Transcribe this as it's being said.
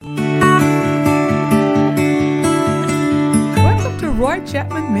Roy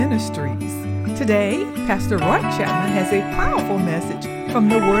Chapman Ministries. Today, Pastor Roy Chapman has a powerful message from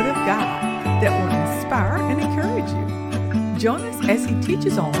the Word of God that will inspire and encourage you. Join us as he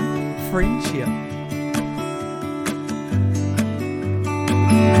teaches on friendship.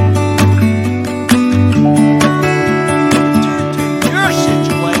 Your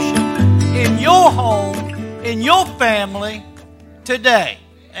situation, in your home, in your family today.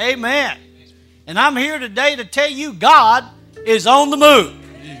 Amen. And I'm here today to tell you God is on the move.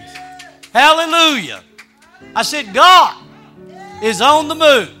 Hallelujah. I said God is on the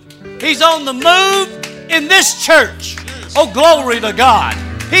move. He's on the move in this church. Oh, glory to God.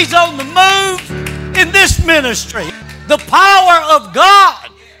 He's on the move in this ministry. The power of God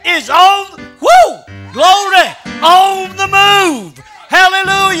is on, glory, on the move.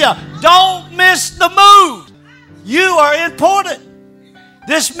 Hallelujah. Don't miss the move. You are important.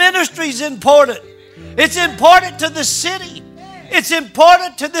 This ministry is important. It's important to the city. It's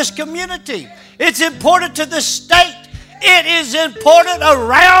important to this community. It's important to the state. It is important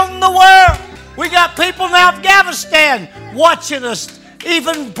around the world. We got people in Afghanistan watching us,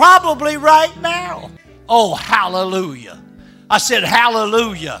 even probably right now. Oh, hallelujah. I said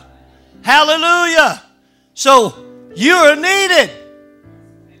hallelujah. Hallelujah. So you're needed.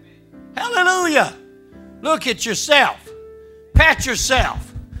 Hallelujah. Look at yourself. Pat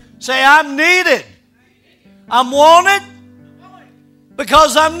yourself. Say, I'm needed. I'm wanted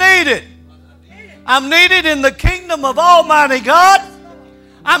because I'm needed. I'm needed in the kingdom of Almighty God.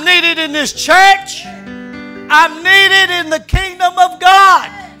 I'm needed in this church. I'm needed in the kingdom of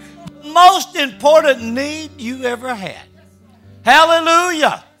God. The most important need you ever had.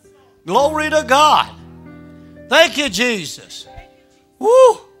 Hallelujah. Glory to God. Thank you, Jesus.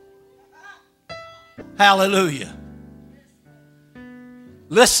 Woo. Hallelujah.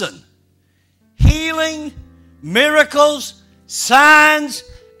 Listen. Healing, miracles, signs,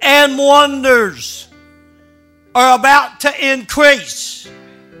 and wonders are about to increase.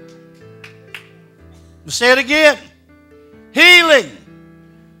 I'll say it again. Healing,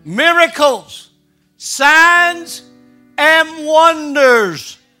 miracles, signs, and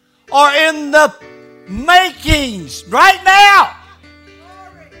wonders are in the makings right now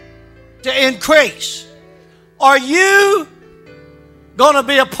to increase. Are you going to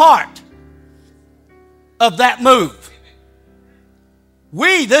be a part of that move?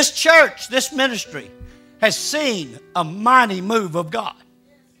 We, this church, this ministry, has seen a mighty move of God.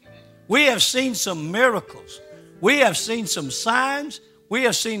 We have seen some miracles. We have seen some signs. We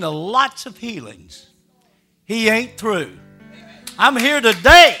have seen lots of healings. He ain't through. I'm here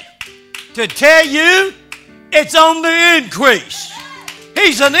today to tell you it's on the increase.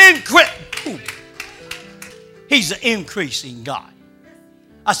 He's an increasing God.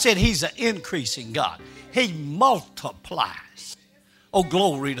 I said he's an increasing God. He multiplies. Oh,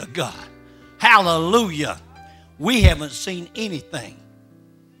 glory to God. Hallelujah. We haven't seen anything,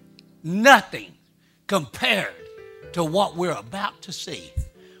 nothing compared to what we're about to see.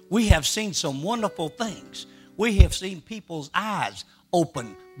 We have seen some wonderful things. We have seen people's eyes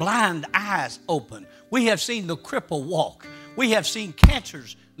open, blind eyes open. We have seen the cripple walk. We have seen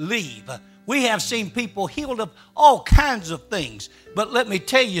cancers leave. We have seen people healed of all kinds of things. But let me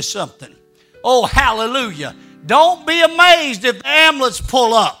tell you something. Oh, hallelujah. Don't be amazed if the ambulance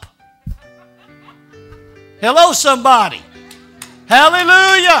pull up. Hello, somebody.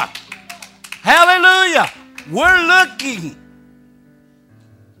 Hallelujah. Hallelujah. We're looking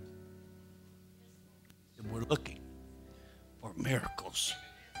for miracles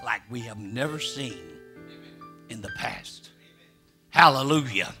like we have never seen in the past.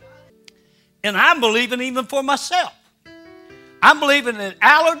 Hallelujah. And I'm believing even for myself. I'm believing that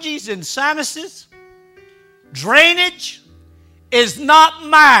allergies and sinuses, drainage is not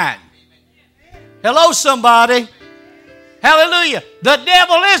mine. Hello, somebody. Hallelujah. The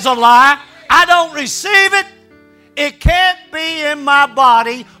devil is a lie. I don't receive it. It can't be in my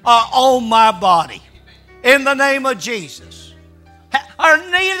body or on my body. In the name of Jesus. Or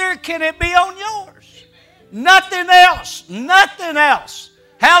neither can it be on yours. Nothing else. Nothing else.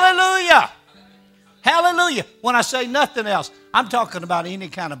 Hallelujah. Hallelujah. When I say nothing else, I'm talking about any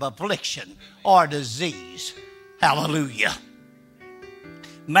kind of affliction or disease. Hallelujah.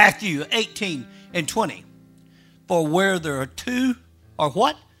 Matthew 18:20. For where there are two or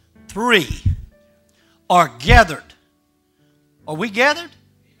what? Three are gathered. Are we gathered?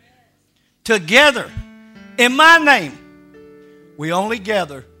 Together in my name. We only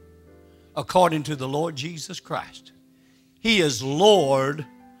gather according to the Lord Jesus Christ. He is Lord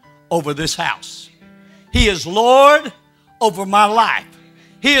over this house. He is Lord over my life.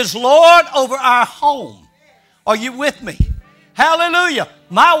 He is Lord over our home. Are you with me? Hallelujah.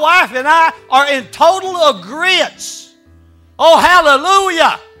 My wife and I are in total agreement. Oh,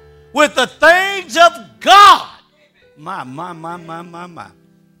 hallelujah. With the things of God. My.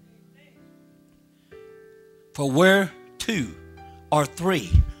 For where two or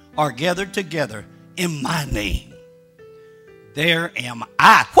three are gathered together in my name, there am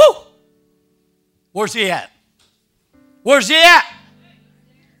I. Whoo! Where's he at? Where's he at?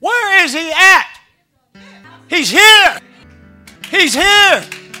 Where is he at? He's here. He's here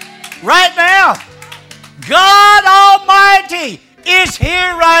right now. God Almighty is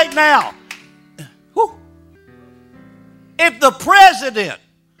here right now. Whew. If the president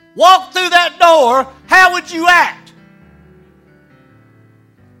walked through that door, how would you act?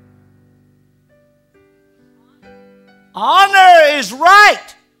 Honor is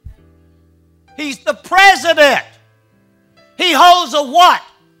right. He's the president. He holds a what?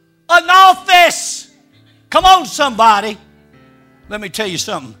 An office. Come on, somebody. Let me tell you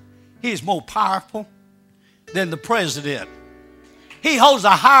something. He is more powerful than the president. He holds a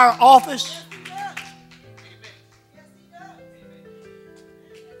higher office.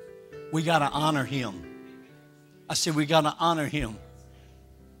 We got to honor him. I said we got to honor him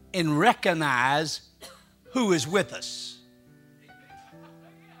and recognize who is with us.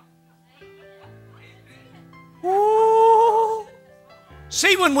 Ooh.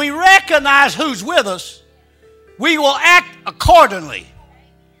 See, when we recognize who's with us, we will act accordingly.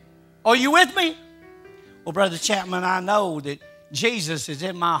 Are you with me? Well, Brother Chapman, I know that Jesus is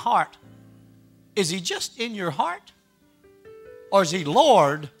in my heart. Is he just in your heart? Or is he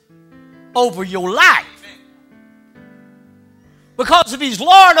Lord over your life? Because if he's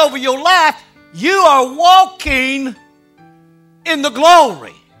Lord over your life, you are walking in the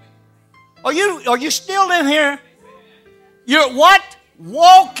glory. Are you still in here? You're what?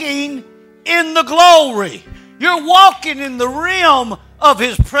 Walking in the glory. You're walking in the realm of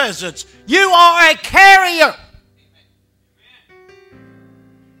his presence. You are a carrier.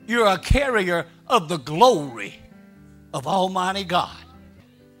 You're a carrier of the glory of Almighty God.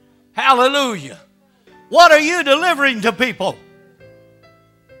 Hallelujah. What are you delivering to people?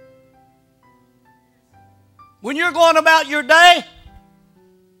 When you're going about your day,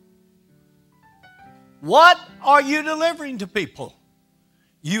 what are you delivering to people?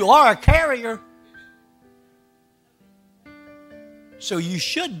 You are a carrier. So you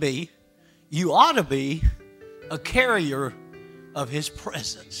should be, you ought to be a carrier of his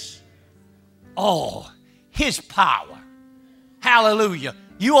presence. Oh, his power. Hallelujah.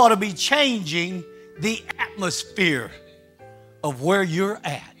 You ought to be changing the atmosphere of where you're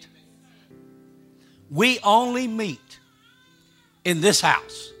at. We only meet in this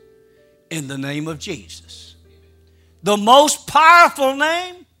house in the name of Jesus. The most powerful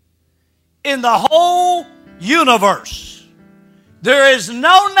name in the whole universe. There is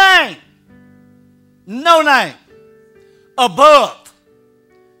no name above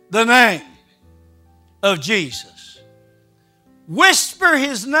the name of Jesus. Whisper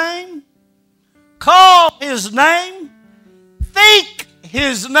his name, call his name, think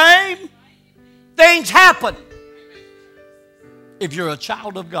his name, things happen if you're a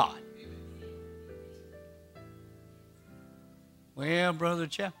child of God. Well, Brother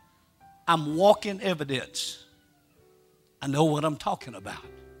Chap, I'm walking evidence. I know what I'm talking about.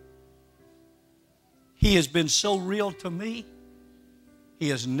 He has been so real to me. He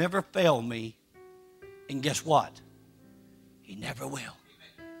has never failed me. And guess what? He never will.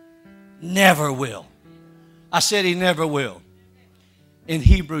 Never will. I said he never will. In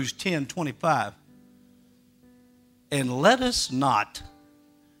Hebrews 10:25, and let us not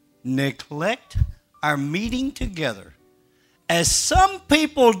neglect our meeting together, as some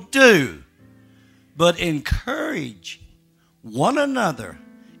people do, but encourage one another,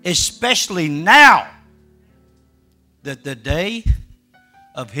 especially now that the day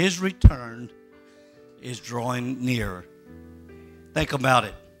of his return is drawing nearer. Think about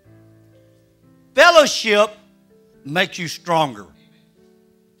it. Fellowship makes you stronger.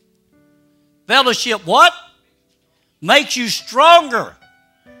 Fellowship what? Makes you stronger.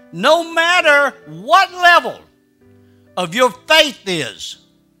 No matter what level of your faith is,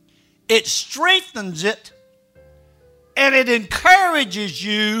 it strengthens it and it encourages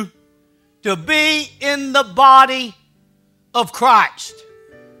you to be in the body of Christ.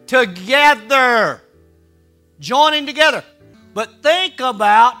 Together. Joining together. But think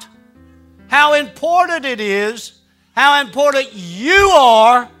about how important it is, how important you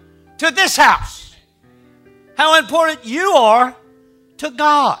are to this house. How important you are to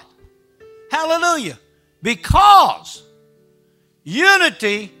God. Hallelujah. Because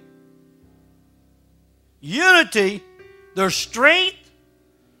unity there's strength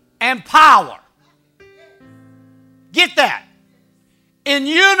and power. Get that. In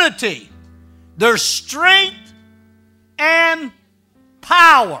unity, there's strength and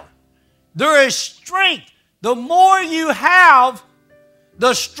power. There is strength. The more you have,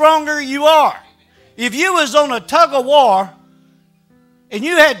 the stronger you are. If you was on a tug of war and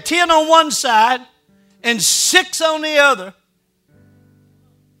you had 10 on one side and 6 on the other,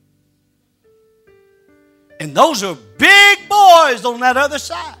 and those are big boys on that other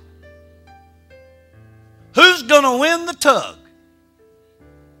side, who's going to win the tug?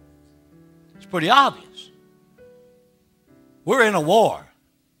 It's pretty obvious. We're in a war.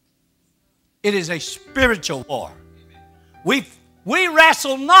 It is a spiritual war. We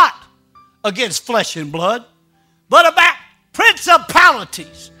wrestle not against flesh and blood, but about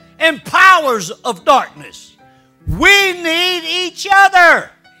principalities and powers of darkness. We need each other.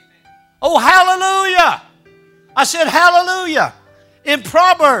 Oh, hallelujah. I said hallelujah. In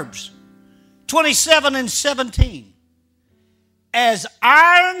Proverbs 27:17, as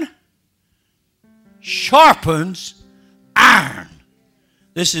iron sharpens iron.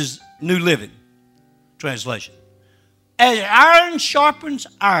 This is New Living Translation. As iron sharpens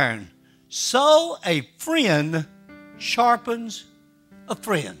iron, so a friend sharpens a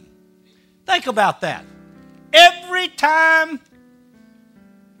friend. Think about that. Every time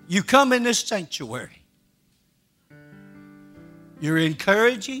you come in this sanctuary, you're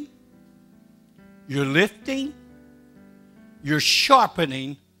encouraging, you're lifting, you're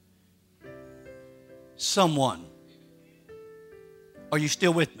sharpening someone. Are you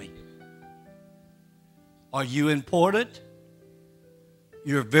still with me? Are you important?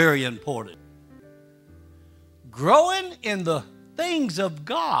 You're very important. Growing in the things of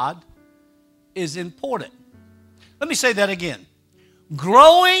God is important. Let me say that again.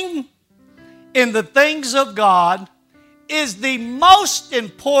 Growing in the things of God is the most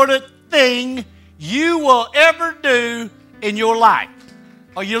important thing you will ever do in your life.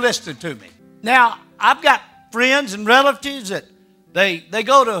 Are you listening to me? Now, I've got friends and relatives that they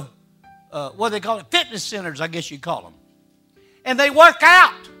go to, what do they call it? Fitness centers, I guess you call them. And they work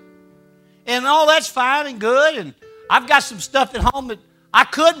out. And all that's fine and good. And I've got some stuff at home that I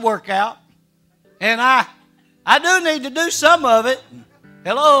could work out. And I do need to do some of it.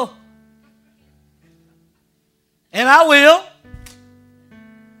 Hello? And I will.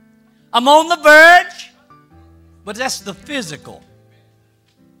 I'm on the verge. But that's the physical.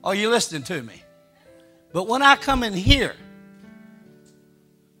 Are you listening to me? But when I come in here,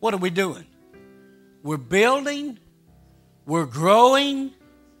 what are we doing? We're building, we're growing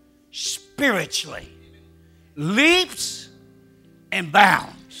spiritually. Leaps and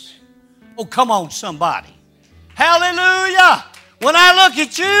bounds. Oh, come on, somebody. Hallelujah. When I look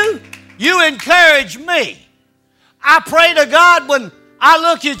at you, you encourage me. I pray to God when I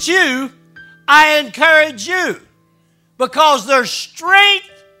look at you, I encourage you. Because there's strength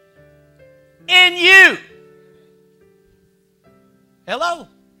in you. Hello?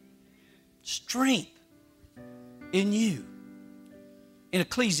 Strength in you. In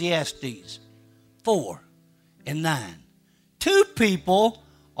Ecclesiastes 4:9. 2 people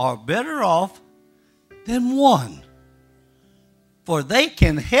are better off than one, for they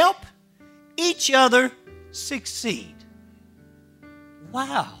can help each other succeed.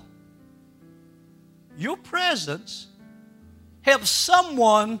 Wow. Your presence helps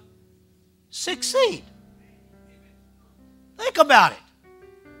someone succeed. Think about it.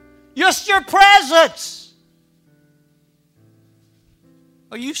 Just your presence.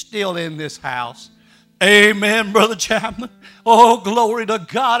 Are you still in this house? Amen, Brother Chapman. Oh, glory to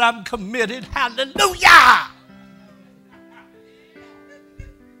God. I'm committed. Hallelujah.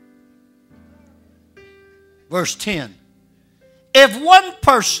 Verse 10. If one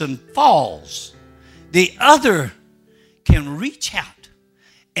person falls, the other can reach out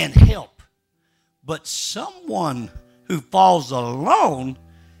and help. But someone who falls alone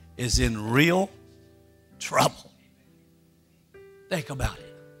is in real trouble. Think about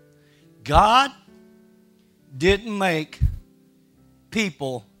it. God didn't make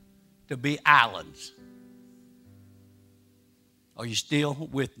people to be islands. Are you still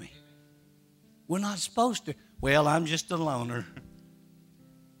with me? We're not supposed to. Well, I'm just a loner.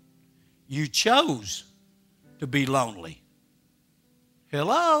 You chose to be lonely.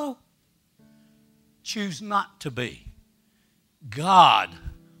 Hello? Choose not to be. God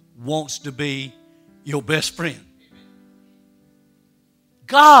wants to be your best friend.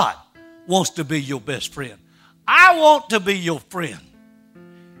 God wants to be your best friend. I want to be your friend.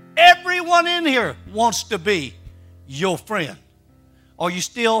 Everyone in here wants to be your friend. Are you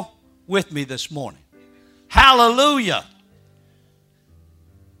still with me this morning? Hallelujah.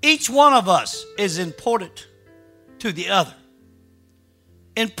 Each one of us is important to the other.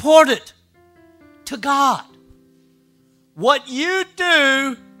 Important to God. What you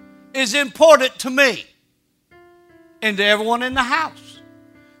do is important to me and to everyone in the house.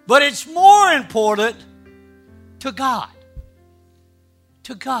 But it's more important to God.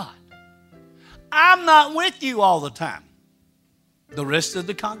 To God. I'm not with you all the time. The rest of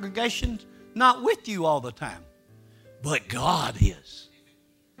the congregation's not with you all the time. But God is.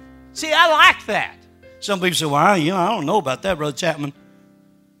 See, I like that. Some people say, well, I don't know about that, Brother Chapman.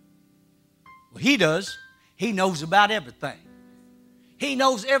 Well, he does. He knows about everything. He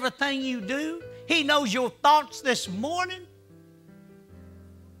knows everything you do. He knows your thoughts this morning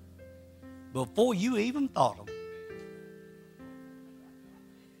before you even thought them.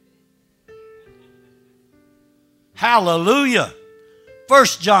 Hallelujah. 1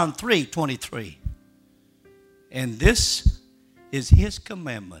 John 3:23. And this is his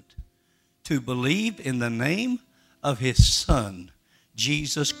commandment, to believe in the name of his Son,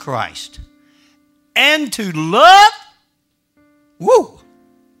 Jesus Christ, and to love,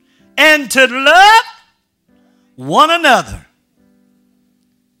 and to love one another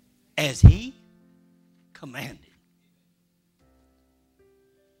as he commanded.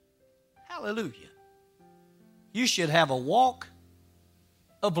 Hallelujah. You should have a walk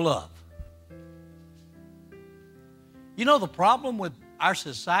of love. You know the problem with our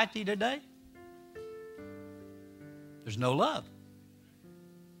society today? There's no love.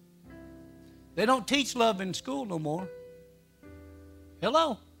 They don't teach love in school no more.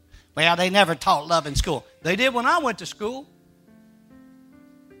 Hello? Well, they never taught love in school. They did when I went to school.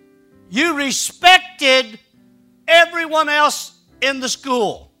 You respected everyone else in the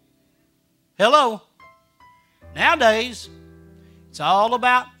school. Hello? Nowadays, it's all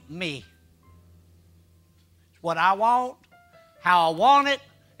about me. It's what I want, how I want it,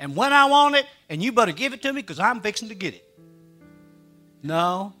 and when I want it, and you better give it to me because I'm fixing to get it.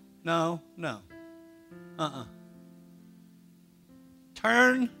 No.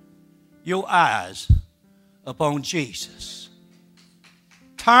 Turn your eyes upon Jesus.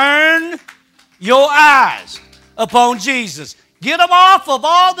 Turn your eyes upon Jesus. Get them off of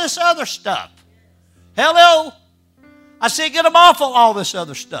all this other stuff. Hello? I say get them off of all this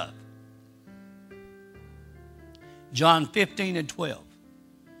other stuff. John 15:12.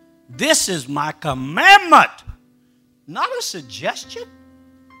 This is my commandment, not a suggestion.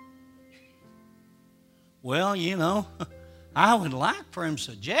 Well, I would like for him to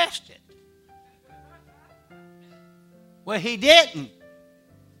suggest it. Well, he didn't.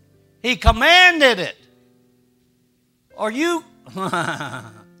 He commanded it. Are you?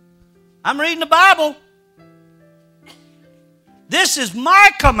 I'm reading the Bible. This is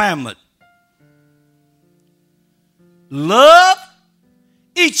my commandment. Love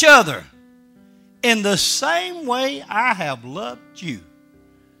each other in the same way I have loved you.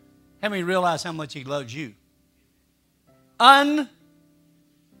 How many realize how much he loves you?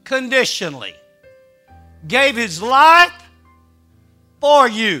 Unconditionally. Gave his life for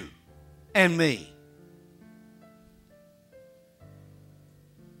you and me.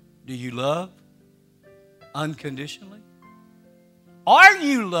 Do you love unconditionally? Are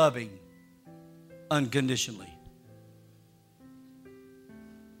you loving unconditionally?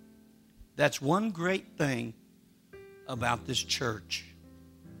 That's one great thing about this church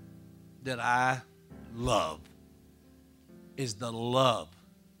that I love, is the love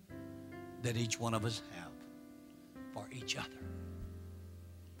that each one of us have for each other,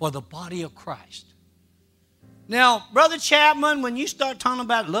 for the body of Christ. Now, Brother Chapman, when you start talking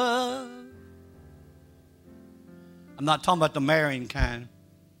about love, I'm not talking about the marrying kind.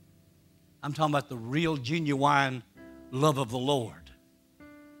 I'm talking about the real, genuine love of the Lord.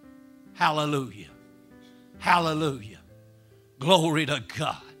 Hallelujah. Hallelujah. Glory to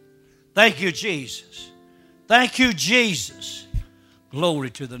God. Thank you, Jesus. Thank you, Jesus.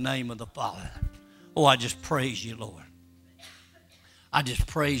 Glory to the name of the Father. Oh, I just praise you, Lord. I just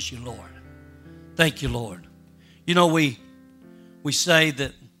praise you, Lord. Thank you, Lord. You know, we say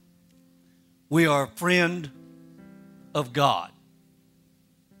that we are a friend of God.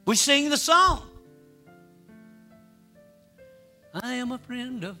 We sing the song. I am a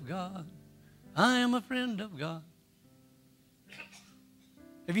friend of God. I am a friend of God.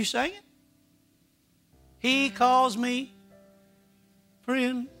 Have you sang it? He calls me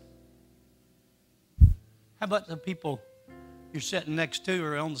friend. How about the people you're sitting next to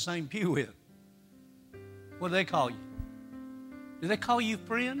or on the same pew with? What do they call you? Do they call you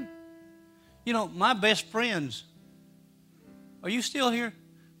friend? You know, my best friends, are you still here?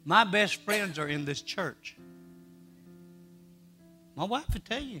 My best friends are in this church. My wife will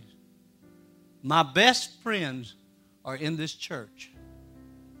tell you. My best friends are in this church.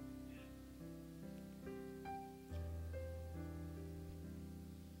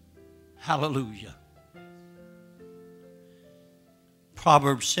 Hallelujah.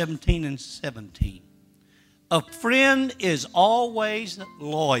 Proverbs 17:17. A friend is always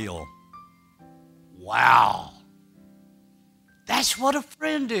loyal. Wow. That's what a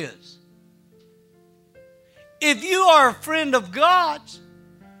friend is. If you are a friend of God's,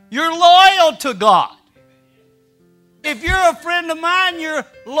 you're loyal to God. If you're a friend of mine, you're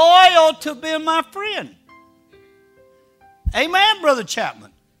loyal to being my friend. Amen, Brother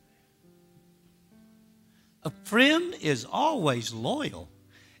Chapman. A friend is always loyal,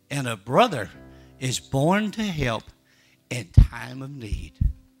 and a brother is born to help in time of need.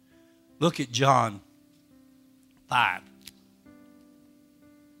 Look at John 5.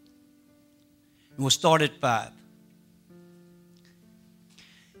 And we'll start at 5.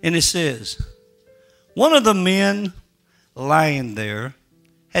 And it says, one of the men lying there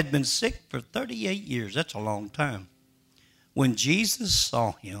had been sick for 38 years. That's a long time. When Jesus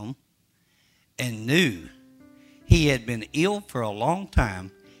saw him and knew he had been ill for a long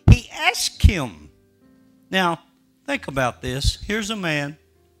time, he asked him. Now, think about this. Here's a man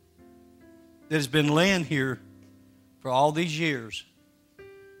that has been laying here for all these years.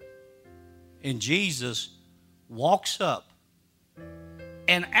 And Jesus walks up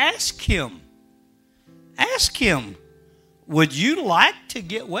and asks him, would you like to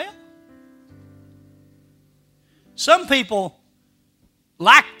get well? Some people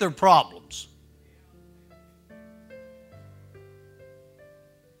like their problems.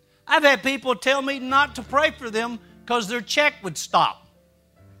 I've had people tell me not to pray for them because their check would stop.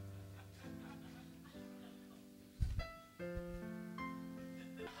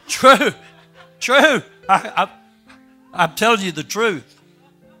 True. I'm telling you the truth.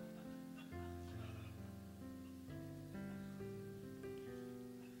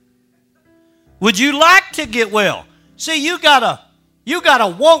 Would you like to get well? See, you gotta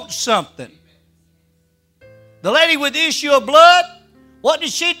want something. The lady with the issue of blood, what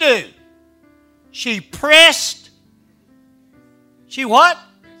did she do? She pressed. She what?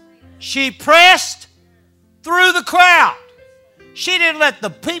 She pressed through the crowd. She didn't let the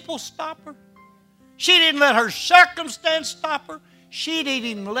people stop her. She didn't let her circumstance stop her. She didn't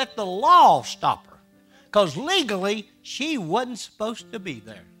even let the law stop her. Because legally, she wasn't supposed to be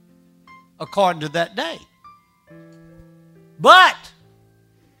there, according to that day. But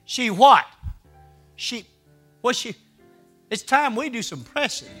she what? It's time we do some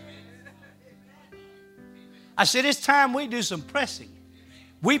pressing. I said, it's time we do some pressing.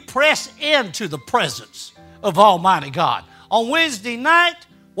 We press into the presence of Almighty God. On Wednesday night,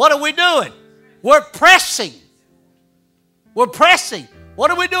 what are we doing? We're pressing. We're pressing.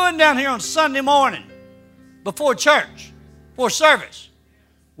 What are we doing down here on Sunday morning before church, before service?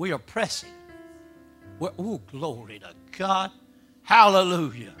 We are pressing. Oh, glory to God.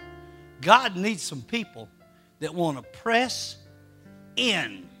 Hallelujah. God needs some people that want to press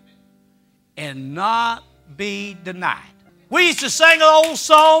in and not be denied. We used to sing an old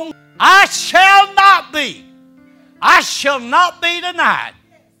song, I shall not be denied.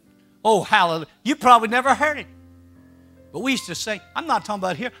 Oh, hallelujah. You probably never heard it. But we used to sing, I'm not talking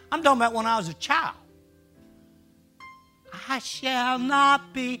about here, I'm talking about when I was a child. I shall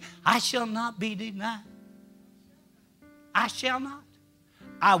not be denied. I shall not.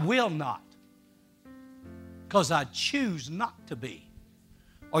 I will not. Because I choose not to be.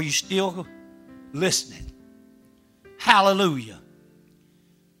 Are you still listening? Hallelujah.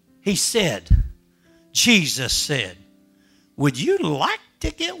 He said, Jesus said, would you like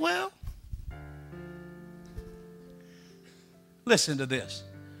to get well? Listen to this.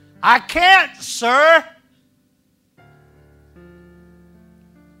 I can't, sir.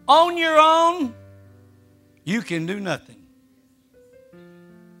 On your own, you can do nothing.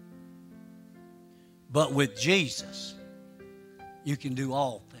 But with Jesus, you can do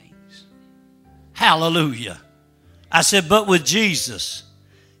all things. Hallelujah. I said, but with Jesus,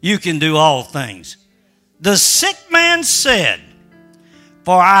 you can do all things. The sick man said,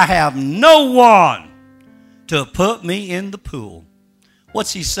 for I have no one to put me in the pool.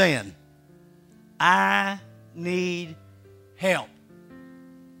 What's he saying? I need help.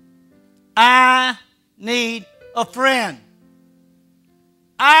 I need a friend.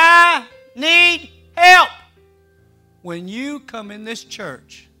 I need help. When you come in this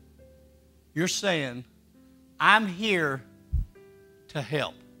church, you're saying, I'm here to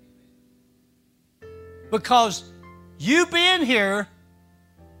help. Because you being here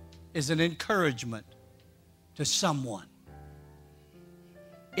is an encouragement to someone.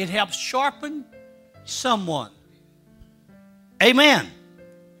 It helps sharpen someone. Amen.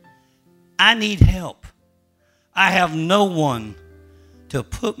 I need help. I have no one to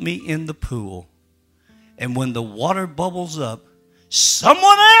put me in the pool. And when the water bubbles up,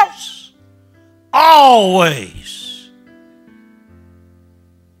 someone else always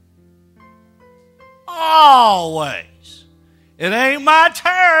it ain't my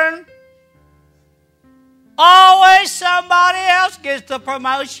turn. Always somebody else gets the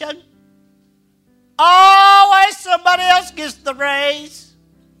promotion. Always somebody else gets the raise.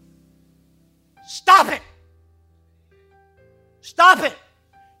 Stop it. Stop it.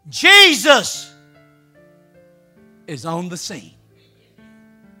 Jesus is on the scene.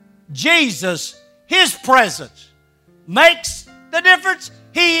 Jesus, his presence makes the difference.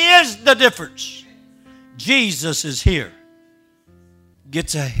 He is the difference. Jesus is here.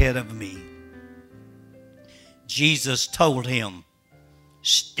 Gets ahead of me. Jesus told him,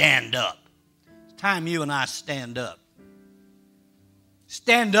 stand up. It's time you and I stand up.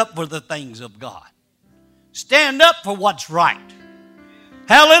 Stand up for the things of God. Stand up for what's right.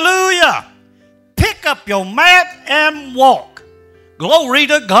 Hallelujah. Pick up your mat and walk. Glory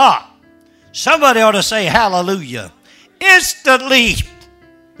to God. Somebody ought to say hallelujah. Instantly,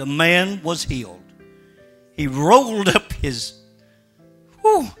 the man was healed. He rolled up his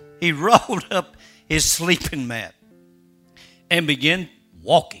sleeping mat and began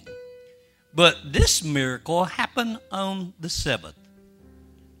walking. But this miracle happened on the Sabbath.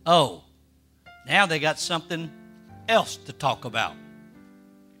 Oh, now they got something else to talk about.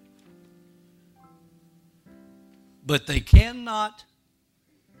 But they cannot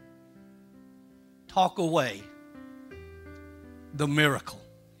talk away the miracle.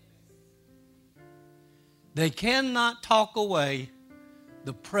 They cannot talk away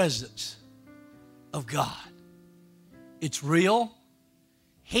the presence of God. It's real.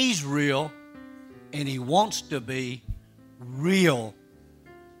 He's real. And he wants to be real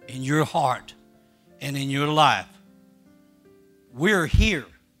in your heart and in your life. We're here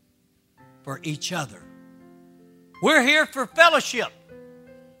for each other. We're here for fellowship.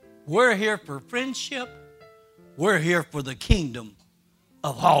 We're here for friendship. We're here for the kingdom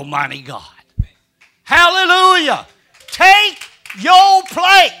of Almighty God. Hallelujah. Take your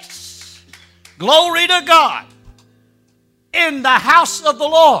place. Glory to God. In the house of the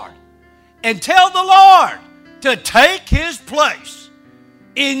Lord. And tell the Lord to take his place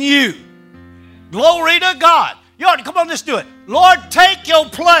in you. Glory to God. You ought to come on, let's do it. Lord, take your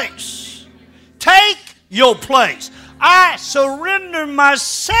place. Take your place. I surrender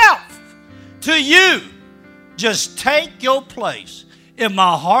myself to you. Just take your place in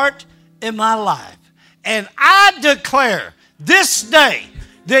my heart, in my life. And I declare this day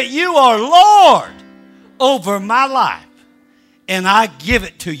that you are Lord over my life. And I give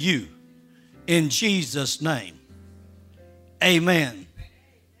it to you in Jesus' name. Amen.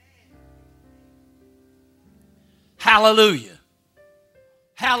 Hallelujah.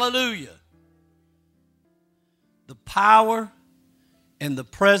 Hallelujah. The power and the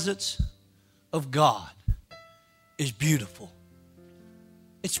presence of God is beautiful.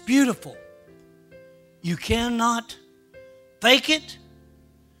 It's beautiful. You cannot fake it.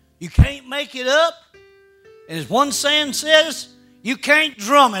 You can't make it up. And as one saying says, you can't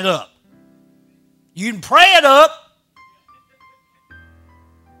drum it up. You can pray it up.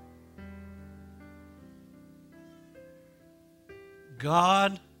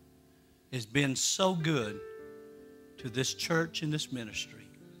 God has been so good to this church and this ministry.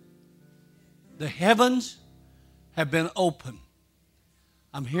 The heavens have been open.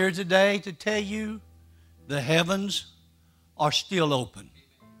 I'm here today to tell you the heavens are still open.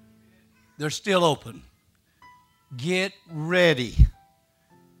 They're still open. Get ready.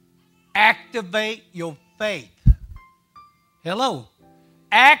 Activate your faith. Hello.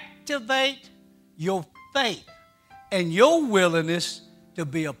 Activate your faith and your willingness to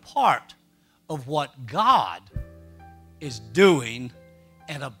be a part of what God is doing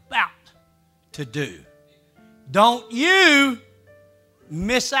and about to do. Don't you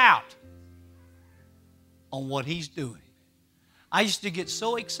miss out on what he's doing. I used to get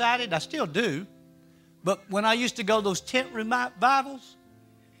so excited, I still do, but when I used to go to those tent revivals,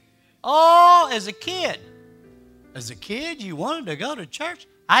 as a kid, you wanted to go to church?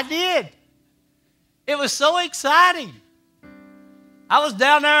 I did. It was so exciting. I was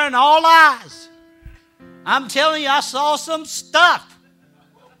down there in all eyes. I'm telling you, I saw some stuff.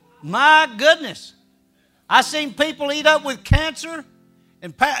 My goodness. I seen people eat up with cancer,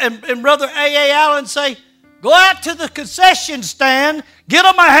 and Brother A.A. Allen say, go out to the concession stand, get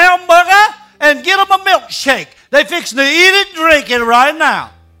them a hamburger, and get them a milkshake. They fixing to eat it and drink it right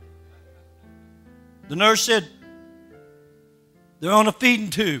now. The nurse said, they're on a feeding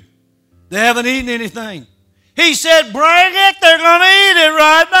tube. They haven't eaten anything. He said, bring it. They're going to eat it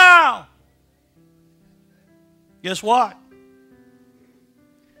right now. Guess what?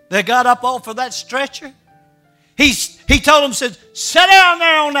 They got up off of that stretcher. He told them, said, sit down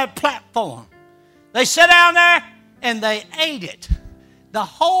there on that platform. They sat down there and they ate it. The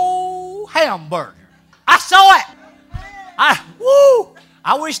whole hamburger. I saw it. I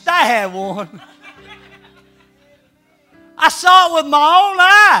wished I had one. I saw it with my own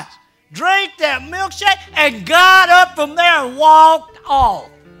eyes. Drank that milkshake and got up from there and walked off.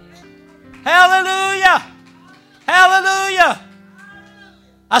 Hallelujah. Hallelujah.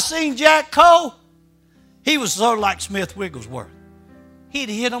 I seen Jack Cole. He was sort of like Smith Wigglesworth. He'd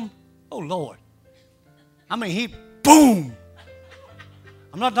hit him. Oh, Lord. I mean, he, boom.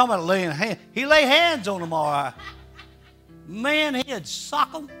 I'm not talking about laying hands. He lay hands on them all right. Man, he'd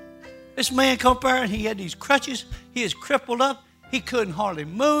sock them. This man come up there and he had these crutches. He is crippled up. He couldn't hardly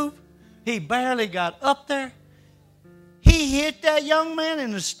move. He barely got up there. He hit that young man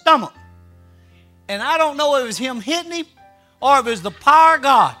in the stomach. And I don't know if it was him hitting him or if it was the power of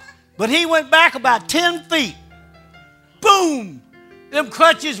God. But he went back about 10 feet. Boom! Them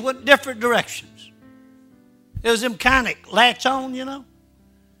crutches went different directions. It was them kind of latch on, you know.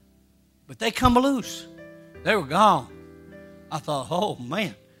 But they come loose. They were gone. I thought, oh,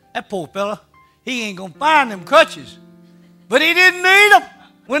 man, that poor fella, he ain't going to find them crutches. But he didn't need them.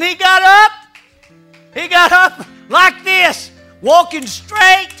 When he got up like this, walking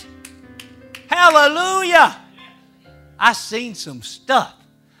straight. Hallelujah. I seen some stuff.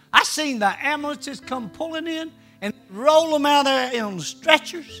 I seen the ambulances come pulling in and roll them out there on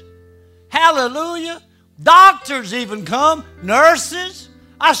stretchers. Hallelujah. Doctors even come, nurses.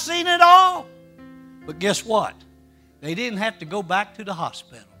 I seen it all. But guess what? They didn't have to go back to the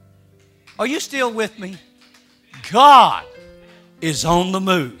hospital. Are you still with me? God is on the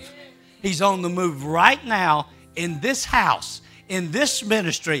move. He's on the move right now in this house, in this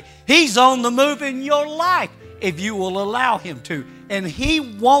ministry. He's on the move in your life if you will allow him to. And he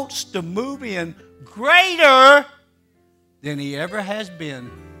wants to move in greater than he ever has been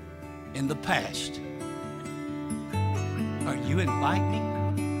in the past. Are you inviting him?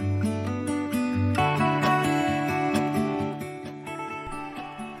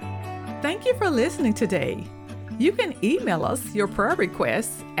 Thank you for listening today. You can email us your prayer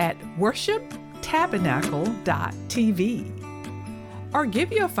requests at worshiptabernacle.tv or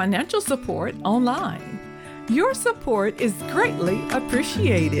give your financial support online. Your support is greatly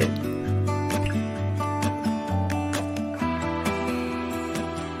appreciated.